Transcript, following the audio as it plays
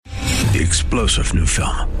The explosive new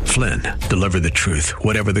film, Flynn, deliver the truth,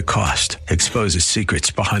 whatever the cost, exposes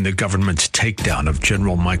secrets behind the government's takedown of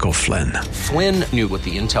General Michael Flynn. Flynn knew what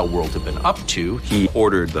the intel world had been up to. He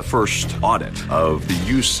ordered the first audit of the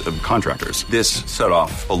use of contractors. This set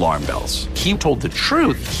off alarm bells. He told the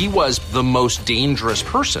truth. He was the most dangerous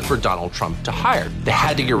person for Donald Trump to hire. They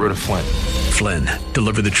had to get rid of Flynn. Flynn,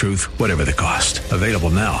 deliver the truth, whatever the cost. Available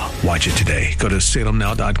now. Watch it today. Go to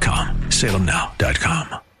salemnow.com.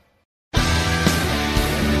 salemnow.com.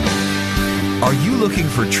 Are you looking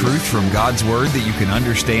for truth from God's Word that you can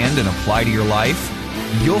understand and apply to your life?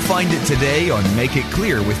 You'll find it today on Make It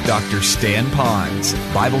Clear with Dr. Stan Ponz,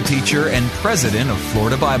 Bible teacher and president of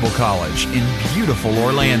Florida Bible College in beautiful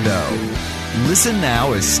Orlando. Listen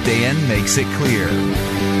now as Stan makes it clear.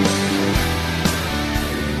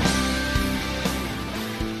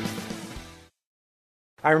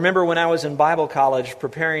 I remember when I was in Bible college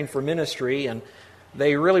preparing for ministry, and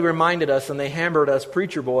they really reminded us and they hammered us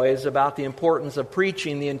preacher boys about the importance of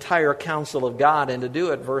preaching the entire counsel of God and to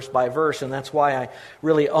do it verse by verse, and that's why I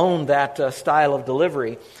really owned that style of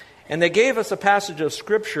delivery. And they gave us a passage of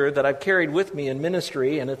Scripture that I've carried with me in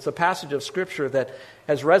ministry, and it's a passage of Scripture that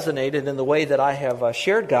has resonated in the way that I have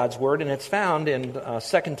shared God's Word, and it's found in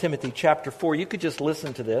 2 Timothy chapter 4. You could just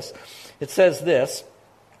listen to this. It says this,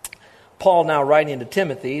 Paul now writing to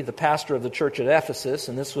Timothy, the pastor of the church at Ephesus,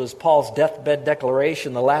 and this was Paul's deathbed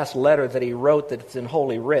declaration, the last letter that he wrote that's in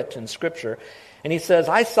Holy Writ in Scripture. And he says,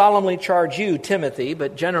 I solemnly charge you, Timothy,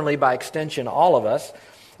 but generally by extension all of us,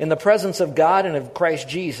 in the presence of God and of Christ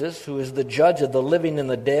Jesus, who is the judge of the living and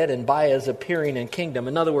the dead, and by his appearing in kingdom.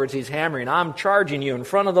 In other words, he's hammering, I'm charging you in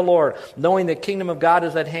front of the Lord, knowing the kingdom of God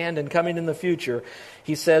is at hand and coming in the future.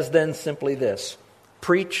 He says then simply this,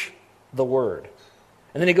 preach the word.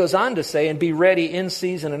 And then he goes on to say, and be ready in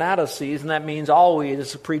season and out of season. That means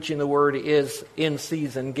always preaching the word is in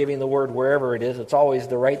season, giving the word wherever it is. It's always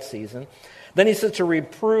the right season. Then he says to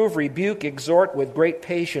reprove, rebuke, exhort with great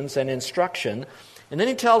patience and instruction. And then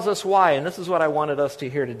he tells us why, and this is what I wanted us to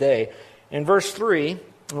hear today. In verse 3,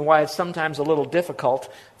 and why it's sometimes a little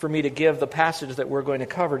difficult for me to give the passage that we're going to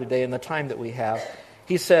cover today in the time that we have.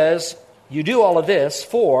 He says, you do all of this,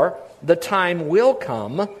 for the time will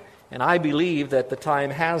come, and I believe that the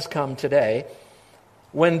time has come today,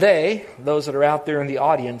 when they, those that are out there in the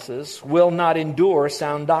audiences, will not endure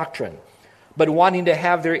sound doctrine. But wanting to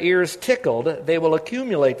have their ears tickled, they will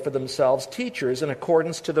accumulate for themselves teachers in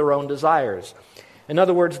accordance to their own desires. In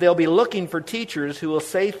other words, they'll be looking for teachers who will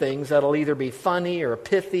say things that'll either be funny or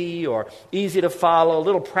pithy or easy to follow,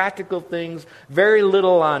 little practical things, very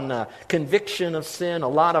little on conviction of sin, a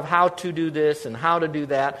lot of how to do this and how to do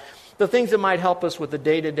that. The things that might help us with the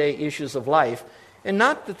day-to-day issues of life. And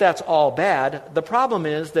not that that's all bad. The problem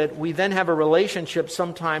is that we then have a relationship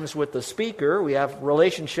sometimes with the speaker. We have a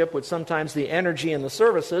relationship with sometimes the energy in the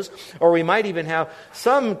services. Or we might even have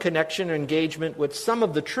some connection or engagement with some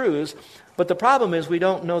of the truths. But the problem is we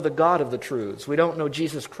don't know the God of the truths. We don't know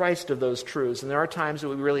Jesus Christ of those truths. And there are times that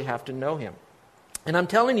we really have to know Him. And I'm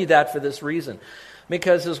telling you that for this reason.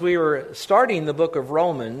 Because as we were starting the book of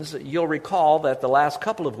Romans, you'll recall that the last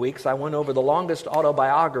couple of weeks I went over the longest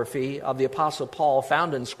autobiography of the Apostle Paul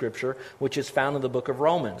found in Scripture, which is found in the book of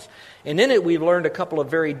Romans. And in it we've learned a couple of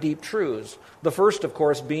very deep truths. The first, of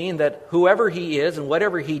course, being that whoever he is and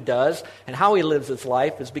whatever he does and how he lives his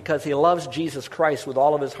life is because he loves Jesus Christ with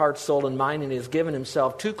all of his heart, soul, and mind, and he has given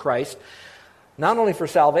himself to Christ, not only for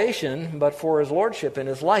salvation, but for his lordship in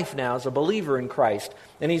his life now as a believer in Christ.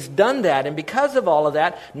 And he's done that, and because of all of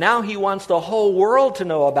that, now he wants the whole world to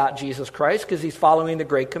know about Jesus Christ because he's following the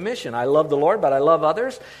Great Commission. I love the Lord, but I love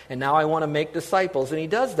others, and now I want to make disciples. And he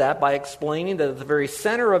does that by explaining that at the very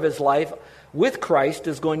center of his life with Christ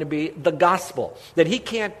is going to be the gospel, that he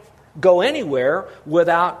can't go anywhere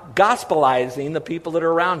without gospelizing the people that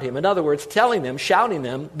are around him. In other words, telling them, shouting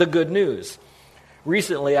them the good news.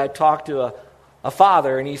 Recently, I talked to a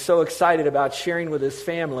father, and he's so excited about sharing with his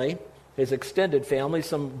family, his extended family,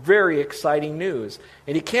 some very exciting news.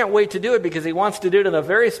 And he can't wait to do it because he wants to do it in a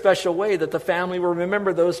very special way that the family will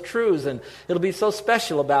remember those truths, and it'll be so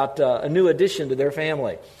special about a new addition to their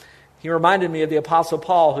family. He reminded me of the Apostle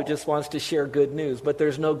Paul, who just wants to share good news, but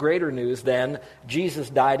there's no greater news than Jesus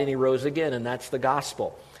died and he rose again, and that's the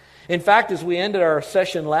gospel. In fact, as we ended our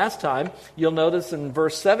session last time, you'll notice in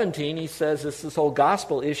verse 17, he says this whole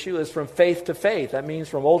gospel issue is from faith to faith. That means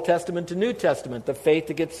from Old Testament to New Testament. The faith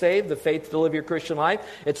to get saved, the faith to live your Christian life,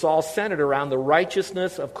 it's all centered around the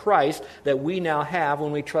righteousness of Christ that we now have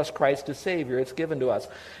when we trust Christ as Savior. It's given to us.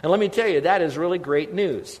 And let me tell you, that is really great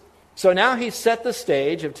news. So now he's set the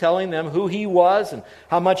stage of telling them who he was and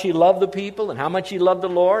how much he loved the people and how much he loved the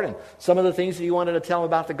Lord and some of the things that he wanted to tell them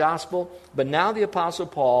about the gospel. But now the Apostle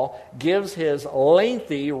Paul gives his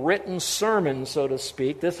lengthy written sermon, so to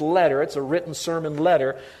speak, this letter, it's a written sermon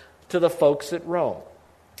letter to the folks at Rome,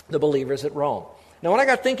 the believers at Rome. Now when I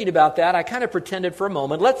got thinking about that, I kind of pretended for a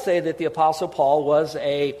moment, let's say that the Apostle Paul was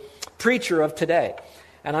a preacher of today.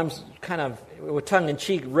 And I'm kind of, with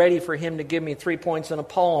tongue-in-cheek, ready for him to give me 3 points in a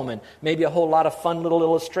poem and maybe a whole lot of fun little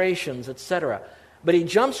illustrations, etc. But he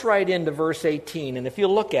jumps right into verse 18. And if you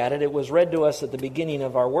look at it, it was read to us at the beginning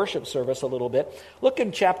of our worship service a little bit. Look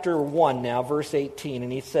in chapter 1 now, verse 18.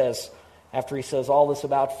 And he says, after he says all this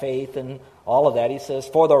about faith and all of that, he says,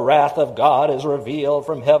 "For the wrath of God is revealed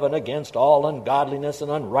from heaven against all ungodliness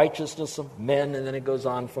and unrighteousness of men." And then it goes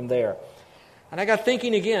on from there. And I got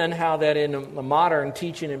thinking again how that in the modern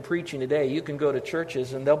teaching and preaching today, you can go to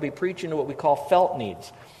churches and they'll be preaching to what we call felt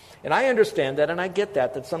needs. And I understand that and I get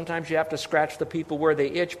that sometimes you have to scratch the people where they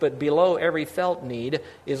itch, but below every felt need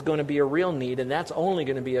is going to be a real need, and that's only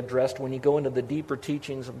going to be addressed when you go into the deeper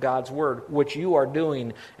teachings of God's Word, which you are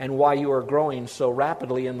doing and why you are growing so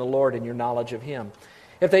rapidly in the Lord and your knowledge of Him.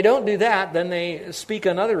 If they don't do that, then they speak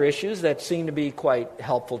on other issues that seem to be quite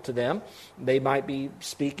helpful to them. They might be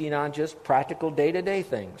speaking on just practical day-to-day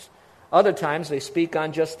things. Other times they speak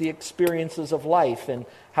on just the experiences of life and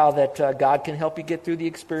how that God can help you get through the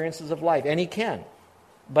experiences of life. And He can.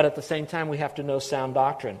 But at the same time, we have to know sound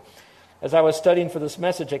doctrine. As I was studying for this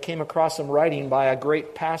message, I came across some writing by a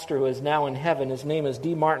great pastor who is now in heaven. His name is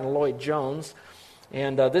D. Martin Lloyd-Jones.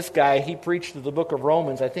 And this guy, he preached through the book of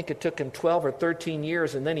Romans. I think it took him 12 or 13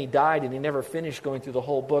 years, and then he died, and he never finished going through the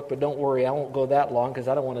whole book. But don't worry, I won't go that long because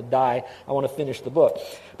I don't want to die. I want to finish the book.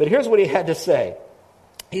 But here's what he had to say.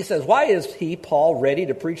 He says, "Why is he, Paul, ready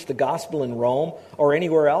to preach the gospel in Rome or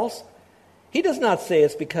anywhere else? He does not say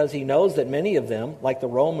it's because he knows that many of them, like the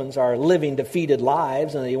Romans, are living defeated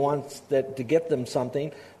lives, and he wants to get them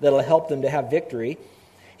something that will help them to have victory.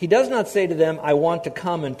 He does not say to them, 'I want to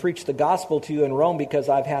come and preach the gospel to you in Rome because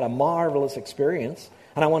I've had a marvelous experience,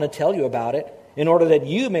 and I want to tell you about it, in order that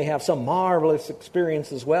you may have some marvelous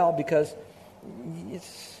experience as well,' because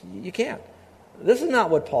you can't." This is not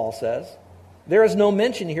what Paul says. There is no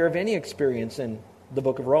mention here of any experience in the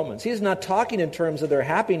book of Romans. He is not talking in terms of their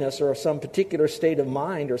happiness or of some particular state of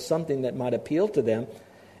mind or something that might appeal to them,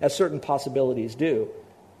 as certain possibilities do.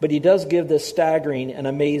 But he does give this staggering and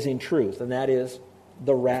amazing truth, and that is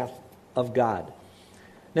the wrath of God.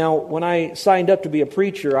 Now, when I signed up to be a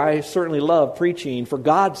preacher, I certainly love preaching. For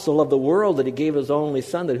God so loved the world that He gave His only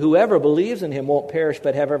Son, that whoever believes in Him won't perish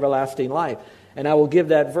but have everlasting life. And I will give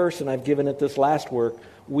that verse, and I've given it this last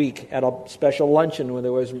week at a special luncheon when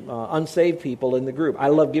there was unsaved people in the group. I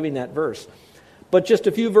love giving that verse. But just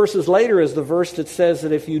a few verses later is the verse that says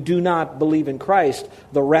that if you do not believe in Christ,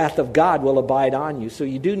 the wrath of God will abide on you. So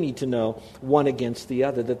you do need to know one against the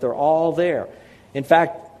other, that they're all there. In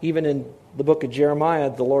fact, even in the book of Jeremiah,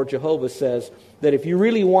 the Lord Jehovah says that if you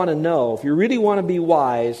really want to know, if you really want to be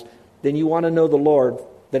wise, then you want to know the Lord,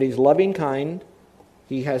 that He's loving kind,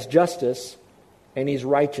 He has justice, and He's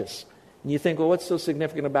righteous. And you think, well, what's so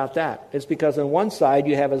significant about that? It's because on one side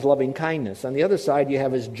you have His loving kindness. On the other side you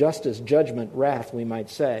have His justice, judgment, wrath, we might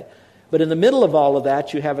say. But in the middle of all of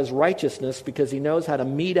that you have His righteousness, because He knows how to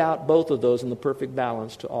mete out both of those in the perfect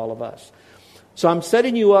balance to all of us. So I'm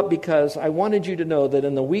setting you up because I wanted you to know that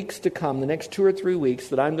in the weeks to come, the next 2 or 3 weeks,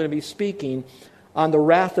 that I'm going to be speaking on the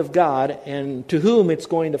wrath of God and to whom it's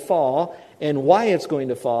going to fall and why it's going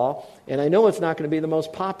to fall. And I know it's not going to be the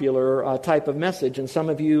most popular type of message, and some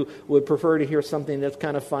of you would prefer to hear something that's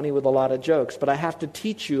kind of funny with a lot of jokes. But I have to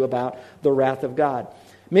teach you about the wrath of God.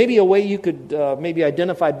 Maybe a way you could maybe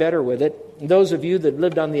identify better with it, those of you that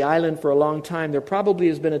lived on the island for a long time, there probably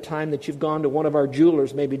has been a time that you've gone to one of our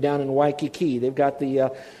jewelers, maybe down in Waikiki. They've got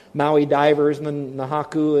the Maui divers and the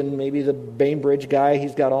Nahaku and maybe the Bainbridge guy.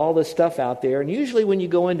 He's got all this stuff out there. And usually when you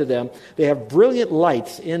go into them, they have brilliant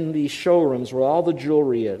lights in the showrooms where all the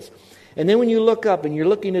jewelry is. And then when you look up and you're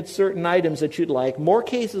looking at certain items that you'd like, more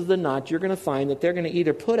cases than not, you're going to find that they're going to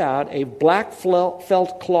either put out a black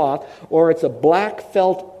felt cloth or it's a black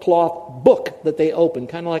felt cloth book that they open,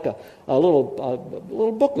 kind of like a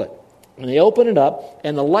little booklet. And they open it up,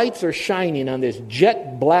 and the lights are shining on this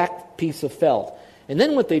jet black piece of felt. And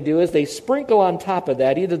then what they do is they sprinkle on top of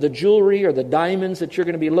that either the jewelry or the diamonds that you're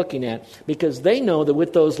going to be looking at, because they know that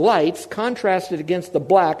with those lights contrasted against the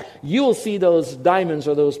black, you will see those diamonds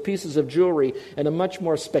or those pieces of jewelry in a much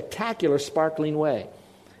more spectacular, sparkling way.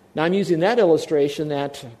 Now I'm using that illustration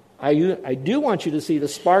that I do want you to see the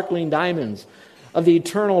sparkling diamonds of the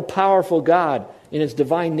eternal, powerful God in His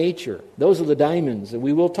divine nature. Those are the diamonds, and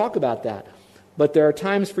we will talk about that. But there are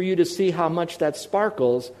times for you to see how much that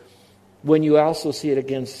sparkles when you also see it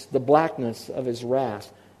against the blackness of His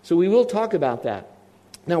wrath. So we will talk about that.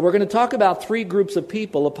 Now, we're going to talk about three groups of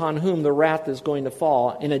people upon whom the wrath is going to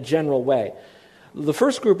fall in a general way. The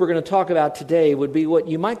first group we're going to talk about today would be what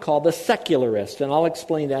you might call the secularist, and I'll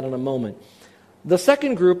explain that in a moment. The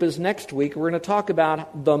second group is next week. We're going to talk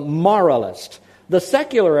about the moralist. The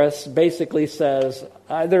secularist basically says,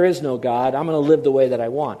 there is no God. I'm going to live the way that I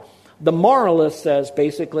want. The moralist says,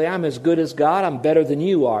 basically, I'm as good as God. I'm better than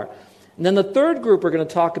you are. And then the third group we're going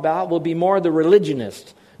to talk about will be more the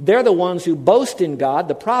religionist. They're the ones who boast in God.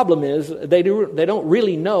 The problem is they don't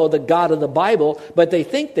really know the God of the Bible, but they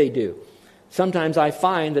think they do. Sometimes I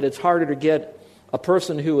find that it's harder to get a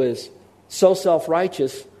person who is so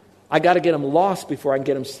self-righteous. I got to get them lost before I can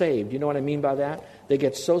get them saved. You know what I mean by that? They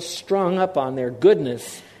get so strung up on their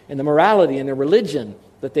goodness and the morality and their religion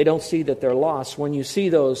that they don't see that they're lost. When you see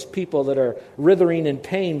those people that are writhing in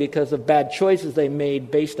pain because of bad choices they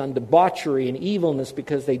made based on debauchery and evilness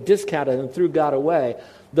because they discounted and threw God away,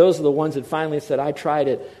 those are the ones that finally said, I tried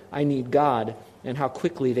it, I need God, and how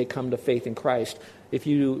quickly they come to faith in Christ. If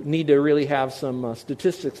you need to really have some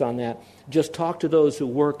statistics on that, just talk to those who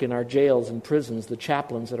work in our jails and prisons, the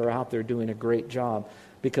chaplains that are out there doing a great job,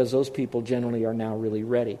 because those people generally are now really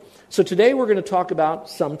ready. So today we're going to talk about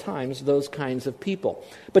sometimes those kinds of people.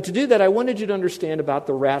 But to do that, I wanted you to understand about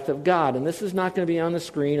the wrath of God. And this is not going to be on the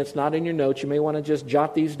screen. It's not in your notes. You may want to just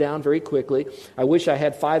jot these down very quickly. I wish I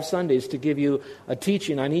had 5 Sundays to give you a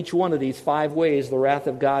teaching on each one of these 5 ways the wrath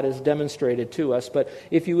of God is demonstrated to us. But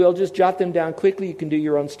if you will, just jot them down quickly. You can do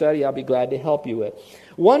your own study. I'll be glad to help you with.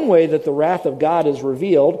 One way that the wrath of God is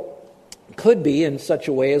revealed could be in such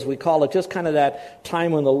a way as we call it just kind of that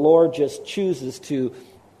time when the Lord just chooses to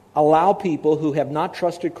allow people who have not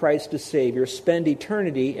trusted Christ as Savior spend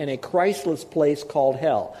eternity in a Christless place called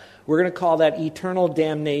hell. We're going to call that eternal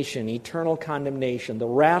damnation, eternal condemnation. The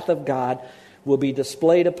wrath of God will be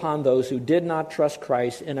displayed upon those who did not trust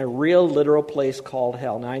Christ in a real literal place called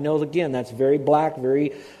hell. Now I know again that's very black,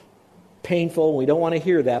 very painful. We don't want to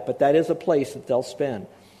hear that, but that is a place that they'll spend.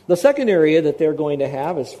 The second area that they're going to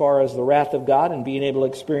have as far as the wrath of God and being able to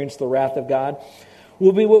experience the wrath of God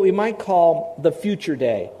will be what we might call the future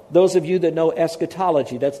day. Those of you that know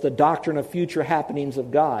eschatology, that's the doctrine of future happenings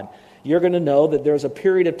of God, you're going to know that there's a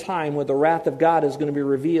period of time where the wrath of God is going to be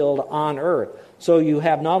revealed on earth. So you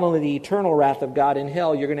have not only the eternal wrath of God in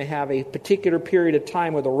hell, you're going to have a particular period of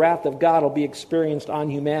time where the wrath of God will be experienced on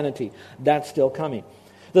humanity. That's still coming.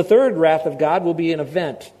 The third wrath of God will be an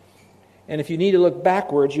event. And if you need to look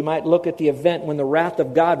backwards, you might look at the event when the wrath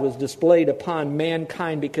of God was displayed upon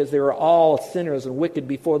mankind because they were all sinners and wicked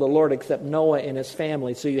before the Lord except Noah and his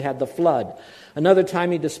family. So you had the flood. Another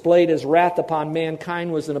time He displayed His wrath upon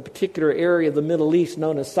mankind was in a particular area of the Middle East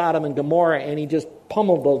known as Sodom and Gomorrah, and He just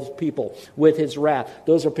pummeled those people with His wrath.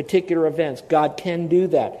 Those are particular events. God can do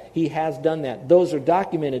that. He has done that. Those are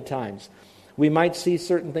documented times. We might see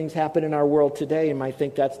certain things happen in our world today and might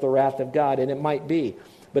think that's the wrath of God, and it might be.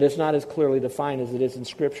 But it's not as clearly defined as it is in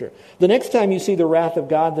Scripture. The next time you see the wrath of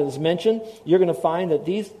God that is mentioned, you're going to find that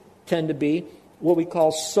these tend to be what we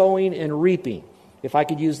call sowing and reaping. If I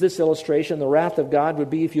could use this illustration, the wrath of God would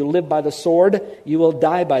be if you live by the sword, you will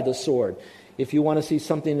die by the sword. If you want to see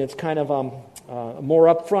something that's kind of more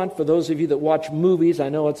upfront, for those of you that watch movies, I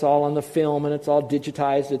know it's all on the film and it's all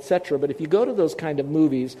digitized, etc. But if you go to those kind of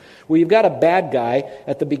movies where you've got a bad guy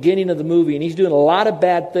at the beginning of the movie and he's doing a lot of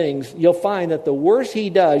bad things, you'll find that the worse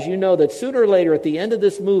he does, you know that sooner or later at the end of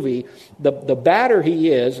this movie, the badder he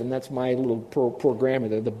is, and that's my little poor grammar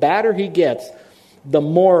there, the badder he gets, the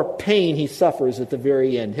more pain he suffers at the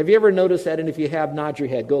very end. Have you ever noticed that? And if you have, nod your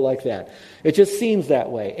head. Go like that. It just seems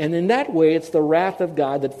that way. And in that way, it's the wrath of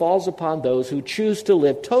God that falls upon those who choose to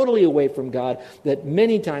live totally away from God, that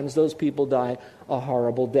many times those people die a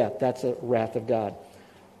horrible death. That's a wrath of God.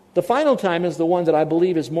 The final time is the one that I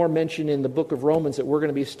believe is more mentioned in the book of Romans that we're going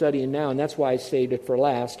to be studying now, and that's why I saved it for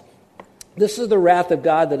last. This is the wrath of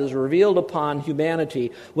God that is revealed upon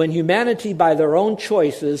humanity when humanity by their own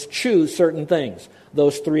choices choose certain things.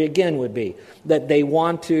 Those three again would be that they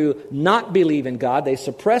want to not believe in God, they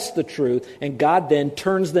suppress the truth, and God then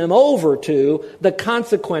turns them over to the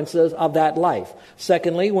consequences of that life.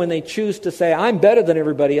 Secondly, when they choose to say, I'm better than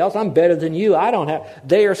everybody else, I'm better than you,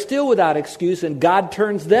 they are still without excuse, and God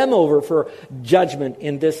turns them over for judgment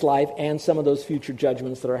in this life and some of those future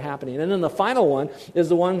judgments that are happening. And then the final one is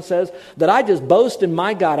the one that says that I just boast in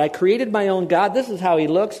my God. I created my own God, this is how He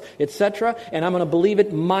looks, etc., and I'm going to believe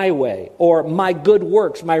it my way, or my good good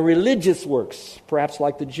works, my religious works, perhaps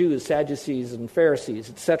like the Jews, Sadducees, and Pharisees,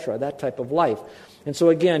 etc., that type of life. And so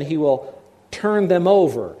again, he will turn them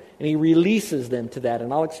over, and he releases them to that.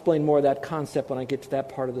 And I'll explain more of that concept when I get to that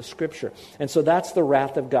part of the Scripture. And so that's the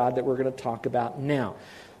wrath of God that we're going to talk about now.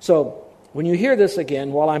 So when you hear this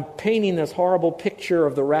again, while I'm painting this horrible picture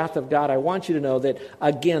of the wrath of God, I want you to know that,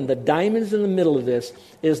 again, the diamonds in the middle of this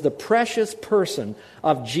is the precious person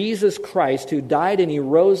of Jesus Christ, who died and he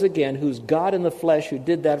rose again, who's God in the flesh, who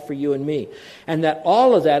did that for you and me. And that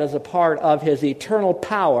all of that is a part of his eternal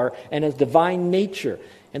power and his divine nature.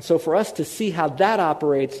 And so for us to see how that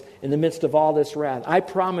operates in the midst of all this wrath, I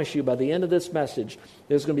promise you by the end of this message,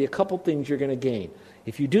 there's going to be a couple things you're going to gain.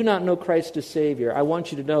 If you do not know Christ as Savior, I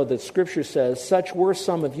want you to know that Scripture says, such were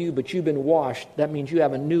some of you, but you've been washed. That means you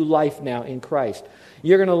have a new life now in Christ.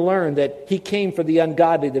 You're going to learn that he came for the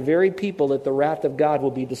ungodly, the very people that the wrath of God will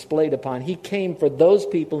be displayed upon. He came for those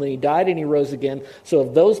people, and he died and he rose again. So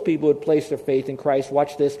if those people would place their faith in Christ,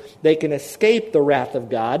 watch this, they can escape the wrath of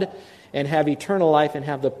God and have eternal life and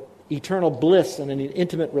have the eternal bliss and an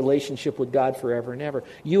intimate relationship with God forever and ever.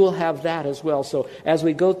 You will have that as well. So as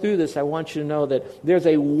we go through this, I want you to know that there's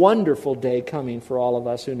a wonderful day coming for all of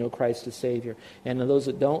us who know Christ as Savior. And those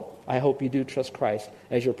that don't, I hope you do trust Christ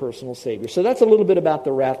as your personal Savior. So that's a little bit about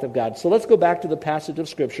the wrath of God. So let's go back to the passage of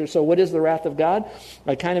Scripture. So what is the wrath of God?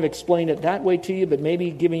 I kind of explained it that way to you, but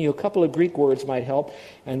maybe giving you a couple of Greek words might help.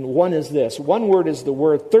 And one is this. One word is the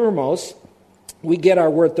word thermos. We get our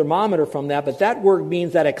word thermometer from that, but that word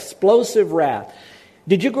means that explosive wrath.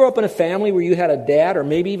 Did you grow up in a family where you had a dad or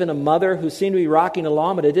maybe even a mother who seemed to be rocking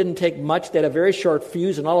along, but it didn't take much? They had a very short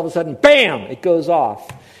fuse, and all of a sudden, bam, it goes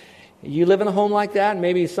off. You live in a home like that, and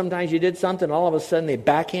maybe sometimes you did something, and all of a sudden they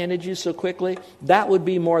backhanded you so quickly. That would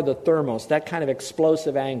be more the thermos, that kind of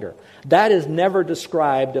explosive anger. That is never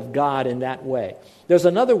described of God in that way. There's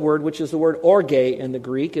another word, which is the word orge in the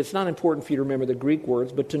Greek. It's not important for you to remember the Greek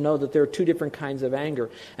words, but to know that there are two different kinds of anger.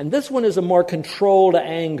 And this one is a more controlled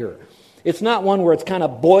anger. It's not one where it's kind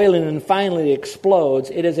of boiling and finally explodes.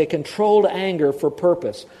 It is a controlled anger for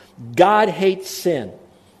purpose. God hates sin.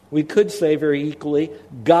 We could say very equally,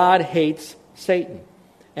 God hates Satan.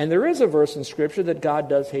 And there is a verse in Scripture that God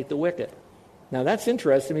does hate the wicked. Now that's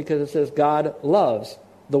interesting because it says God loves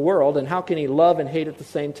the world, and how can he love and hate at the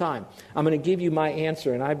same time? I'm going to give you my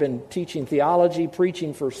answer, and I've been teaching theology,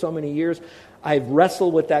 preaching for so many years. I've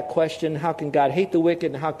wrestled with that question, how can God hate the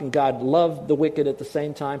wicked and how can God love the wicked at the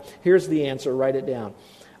same time? Here's the answer, write it down.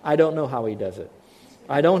 I don't know how he does it.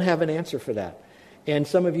 I don't have an answer for that. And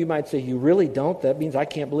some of you might say, you really don't? That means I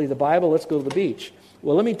can't believe the Bible. Let's go to the beach.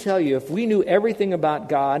 Well, let me tell you, if we knew everything about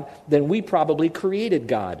God, then we probably created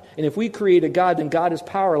God. And if we created God, then God is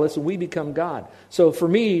powerless and we become God. So for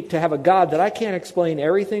me to have a God that I can't explain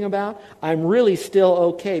everything about, I'm really still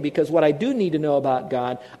okay, because what I do need to know about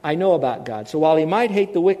God, I know about God. So while he might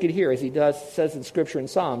hate the wicked here, as he says in Scripture in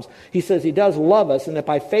Psalms, he says he does love us, and that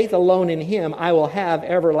by faith alone in him, I will have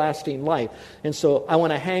everlasting life. And so I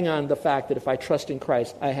want to hang on to the fact that if I trust in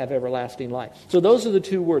Christ, I have everlasting life. So those are the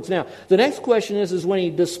two words. Now, the next question is when he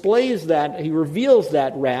displays that, he reveals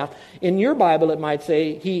that wrath. In your Bible, it might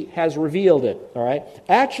say he has revealed it. All right.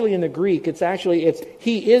 Actually, in the Greek, it's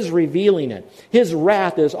he is revealing it. His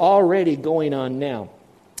wrath is already going on now.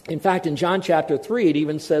 In fact, in John chapter 3, it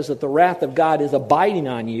even says that the wrath of God is abiding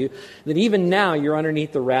on you, that even now you're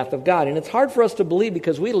underneath the wrath of God. And it's hard for us to believe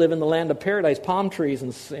because we live in the land of paradise, palm trees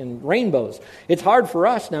and rainbows. It's hard for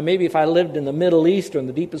us. Now, maybe if I lived in the Middle East or in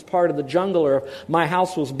the deepest part of the jungle, or if my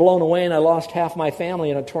house was blown away and I lost half my family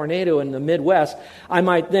in a tornado in the Midwest, I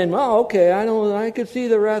might then, I could see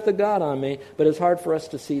the wrath of God on me. But it's hard for us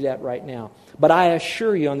to see that right now. But I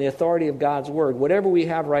assure you, on the authority of God's Word, whatever we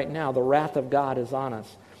have right now, the wrath of God is on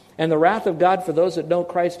us. And the wrath of God, for those that know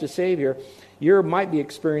Christ as Savior, you might be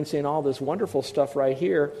experiencing all this wonderful stuff right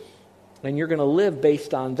here, and you're going to live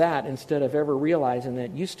based on that instead of ever realizing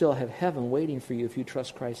that you still have heaven waiting for you if you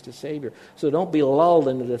trust Christ as Savior. So don't be lulled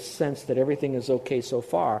into this sense that everything is okay so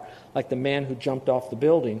far, like the man who jumped off the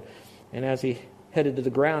building, and as he headed to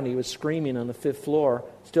the ground, he was screaming on the 5th floor,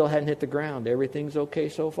 still hadn't hit the ground. Everything's okay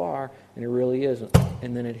so far, and it really isn't.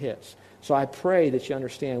 And then it hits. So I pray that you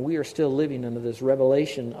understand we are still living under this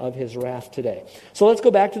revelation of his wrath today. So let's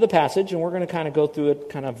go back to the passage, and we're going to kind of go through it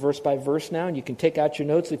kind of verse by verse now, and you can take out your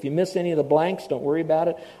notes. If you miss any of the blanks, don't worry about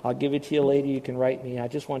it. I'll give it to you later. You can write me. I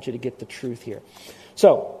just want you to get the truth here.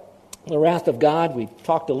 So, the wrath of God, we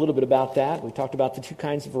talked a little bit about that. We talked about the two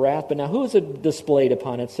kinds of wrath. But now who is it displayed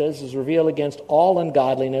upon? It says, is revealed against all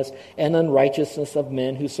ungodliness and unrighteousness of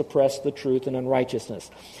men who suppress the truth and unrighteousness.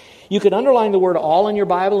 You can underline the word all in your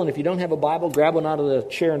Bible, and if you don't have a Bible, grab one out of the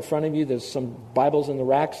chair in front of you. There's some Bibles in the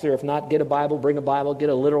racks there. If not, get a Bible, bring a Bible, get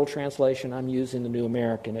a literal translation. I'm using the New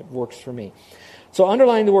American. It works for me. So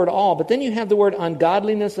underline the word all, but then you have the word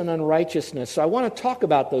ungodliness and unrighteousness. So I want to talk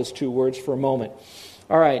about those two words for a moment.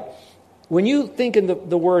 All right. When you think in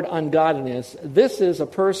the word ungodliness, this is a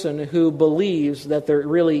person who believes that there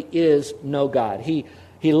really is no God. He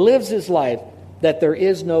lives his life that there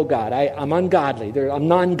is no God. I'm ungodly. I'm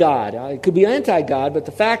non-God. I could be anti-God, but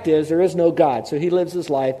the fact is there is no God. So he lives his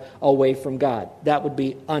life away from God. That would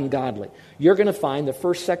be ungodly. You're going to find the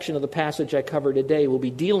first section of the passage I covered today will be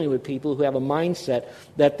dealing with people who have a mindset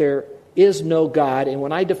that there is no God, and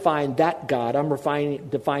when I define that God, I'm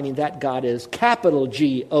defining that God as capital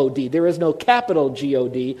G-O-D. There is no capital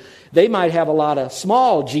G-O-D. They might have a lot of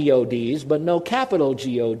small G-O-Ds, but no capital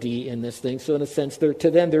G-O-D in this thing. So in a sense, to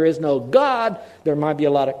them there is no God. There might be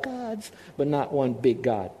a lot of gods, but not one big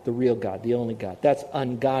God, the real God, the only God. That's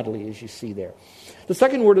ungodly, as you see there. The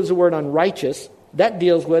second word is the word unrighteous. That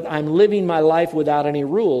deals with I'm living my life without any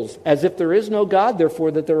rules, as if there is no God,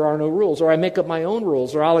 therefore that there are no rules. Or I make up my own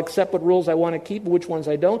rules, or I'll accept what rules I want to keep, which ones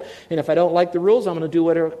I don't. And if I don't like the rules, I'm going to do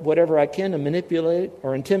whatever I can to manipulate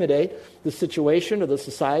or intimidate the situation or the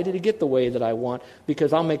society to get the way that I want,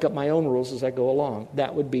 because I'll make up my own rules as I go along.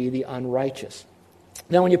 That would be the unrighteous.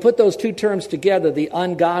 Now, when you put those two terms together, the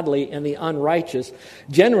ungodly and the unrighteous,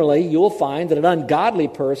 generally you'll find that an ungodly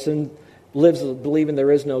person lives believing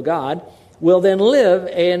there is no God, will then live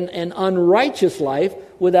an unrighteous life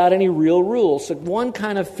without any real rules. So one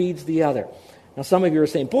kind of feeds the other. Now some of you are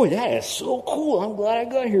saying, boy, that is so cool. I'm glad I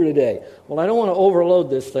got here today. Well, I don't want to overload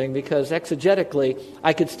this thing because exegetically,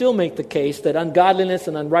 I could still make the case that ungodliness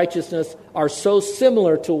and unrighteousness are so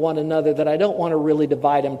similar to one another that I don't want to really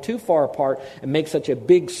divide them too far apart and make such a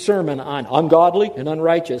big sermon on ungodly and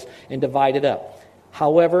unrighteous and divide it up.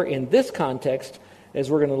 However, in this context, as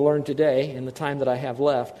we're going to learn today in the time that I have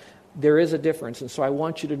left, there is a difference, and so I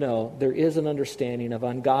want you to know there is an understanding of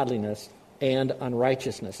ungodliness and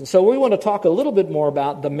unrighteousness. And so we want to talk a little bit more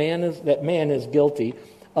about that man is guilty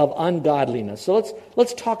of ungodliness. So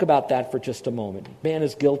let's talk about that for just a moment. Man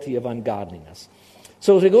is guilty of ungodliness.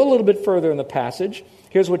 So as we go a little bit further in the passage,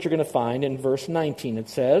 here's what you're going to find in verse 19. It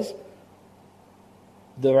says,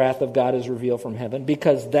 the wrath of God is revealed from heaven,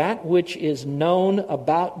 because that which is known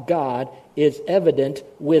about God is evident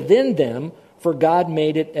within them, for God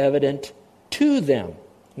made it evident to them.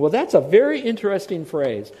 Well, that's a very interesting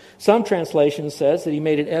phrase. Some translation says that he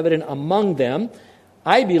made it evident among them.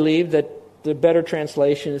 I believe that the better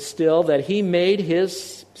translation is still that he made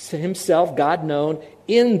himself, God, known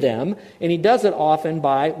in them. And he does it often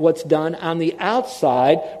by what's done on the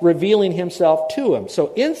outside, revealing himself to them.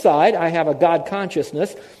 So inside, I have a God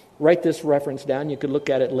consciousness. Write this reference down. You could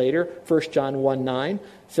look at it later. 1 John 1:9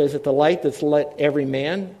 says that the light that's lit every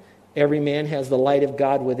man has the light of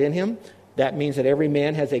God within him. That means that every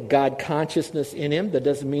man has a God consciousness in him. That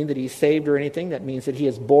doesn't mean that he's saved or anything. That means that he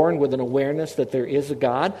is born with an awareness that there is a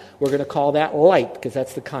God. We're going to call that light, because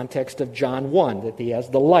that's the context of John 1, that he has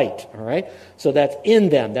the light. All right? So that's in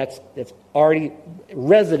them. That's already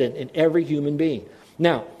resident in every human being.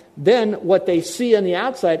 Now, then what they see on the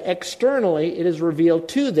outside, externally, it is revealed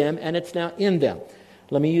to them, and it's now in them.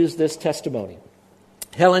 Let me use this testimony.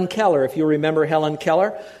 Helen Keller, if you remember Helen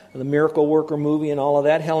Keller, the Miracle Worker movie and all of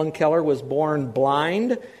that, Helen Keller was born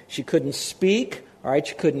blind. She couldn't speak, all right,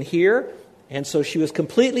 she couldn't hear, and so she was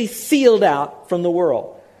completely sealed out from the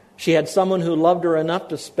world. She had someone who loved her enough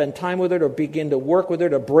to spend time with her, to begin to work with her,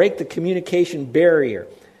 to break the communication barrier.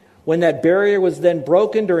 When that barrier was then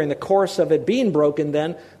broken, during the course of it being broken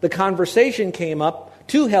then, the conversation came up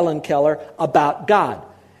to Helen Keller about God.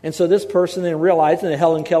 And so this person then realized that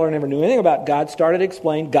Helen Keller never knew anything about God, started to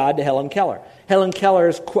explain God to Helen Keller. Helen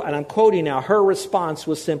Keller's, and I'm quoting now, her response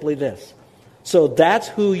was simply this: so that's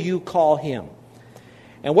who you call him.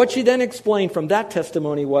 And what she then explained from that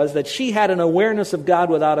testimony was that she had an awareness of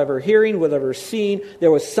God without ever hearing, without ever seeing.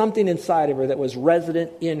 There was something inside of her that was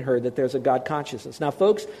resident in her, that there's a God consciousness. Now,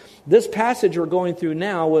 folks, this passage we're going through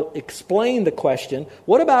now will explain the question,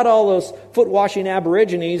 what about all those foot-washing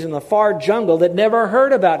aborigines in the far jungle that never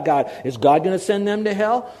heard about God? Is God going to send them to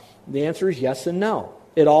hell? The answer is yes and no.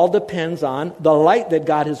 It all depends on the light that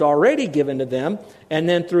God has already given to them. And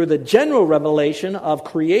then through the general revelation of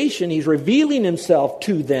creation, He's revealing Himself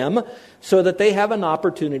to them so that they have an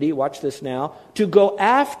opportunity, watch this now, to go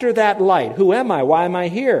after that light. Who am I? Why am I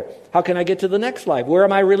here? How can I get to the next life? Where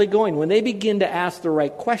am I really going? When they begin to ask the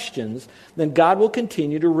right questions, then God will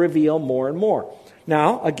continue to reveal more and more.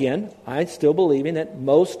 Now, again, I still believe that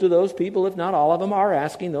most of those people, if not all of them, are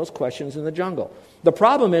asking those questions in the jungle. The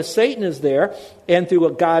problem is Satan is there, and through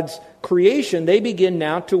God's creation, they begin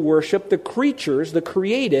now to worship the creatures, the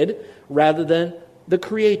created, rather than the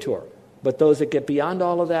Creator. But those that get beyond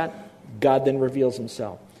all of that, God then reveals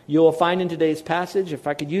himself. You will find in today's passage, if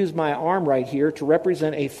I could use my arm right here to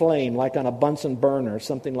represent a flame, like on a Bunsen burner or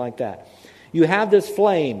something like that. You have this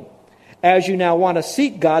flame. As you now want to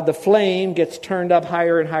seek God, the flame gets turned up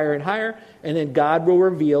higher and higher and higher, and then God will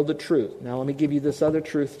reveal the truth. Now let me give you this other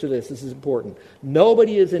truth to this. This is important.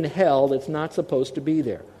 Nobody is in hell that's not supposed to be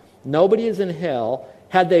there. Nobody is in hell.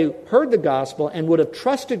 Had they heard the gospel and would have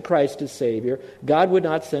trusted Christ as Savior, God would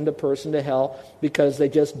not send a person to hell because they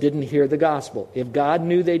just didn't hear the gospel. If God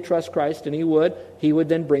knew they'd trust Christ, and He would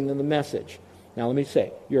then bring them the message. Now let me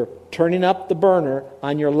say, you're turning up the burner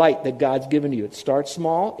on your light that God's given you. It starts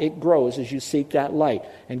small, it grows as you seek that light.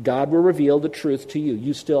 And God will reveal the truth to you.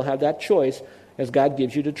 You still have that choice as God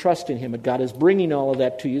gives you to trust in Him. And God is bringing all of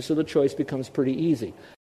that to you, so the choice becomes pretty easy.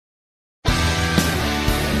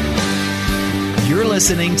 You're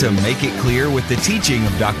listening to Make It Clear with the teaching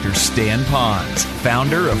of Dr. Stan Ponz,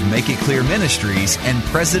 founder of Make It Clear Ministries and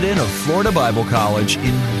president of Florida Bible College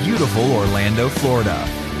in beautiful Orlando, Florida.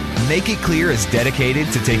 Make It Clear is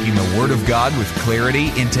dedicated to taking the Word of God with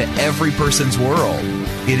clarity into every person's world.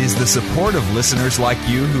 It is the support of listeners like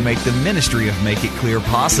you who make the ministry of Make It Clear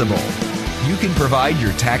possible. You can provide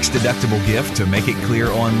your tax-deductible gift to Make It Clear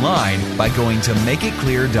online by going to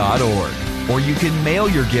makeitclear.org. Or you can mail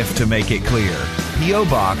your gift to Make It Clear, P.O.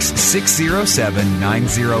 Box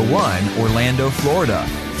 607901, Orlando, Florida,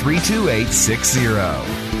 32860.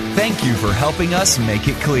 Thank you for helping us make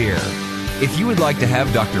it clear. If you would like to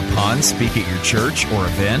have Dr. Ponz speak at your church or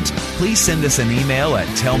event, please send us an email at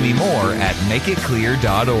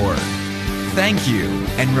tellmemore@makeitclear.org. Thank you,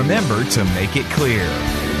 and remember to make it clear.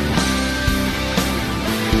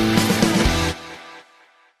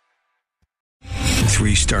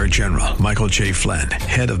 Three-star General Michael J. Flynn,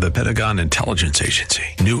 head of the Pentagon Intelligence Agency,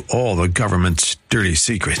 knew all the government's dirty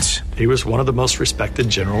secrets. He was one of the most respected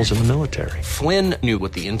generals in the military. Flynn knew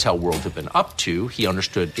what the intel world had been up to. He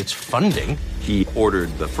understood its funding. He ordered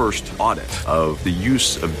the first audit of the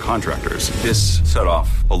use of contractors. This set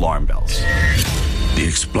off alarm bells. The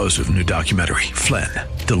explosive new documentary, Flynn,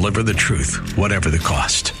 Deliver the Truth, Whatever the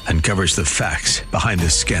Cost, uncovers the facts behind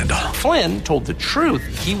this scandal. Flynn told the truth.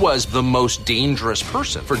 He was the most dangerous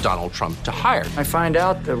person for Donald Trump to hire. I find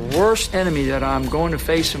out the worst enemy that I'm going to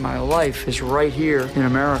face in my life is right here in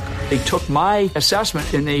America. They took my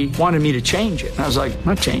assessment and they wanted me to change it. And I was like, I'm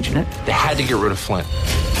not changing it. They had to get rid of Flynn.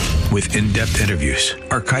 With in-depth interviews,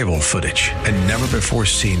 archival footage, and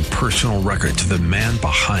never-before-seen personal records of the man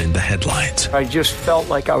behind the headlines. I just felt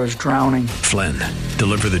like I was drowning. Flynn,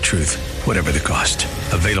 Deliver the Truth, Whatever the Cost.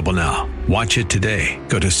 Available now. Watch it today.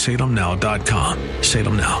 Go to salemnow.com.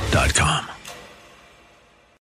 salemnow.com.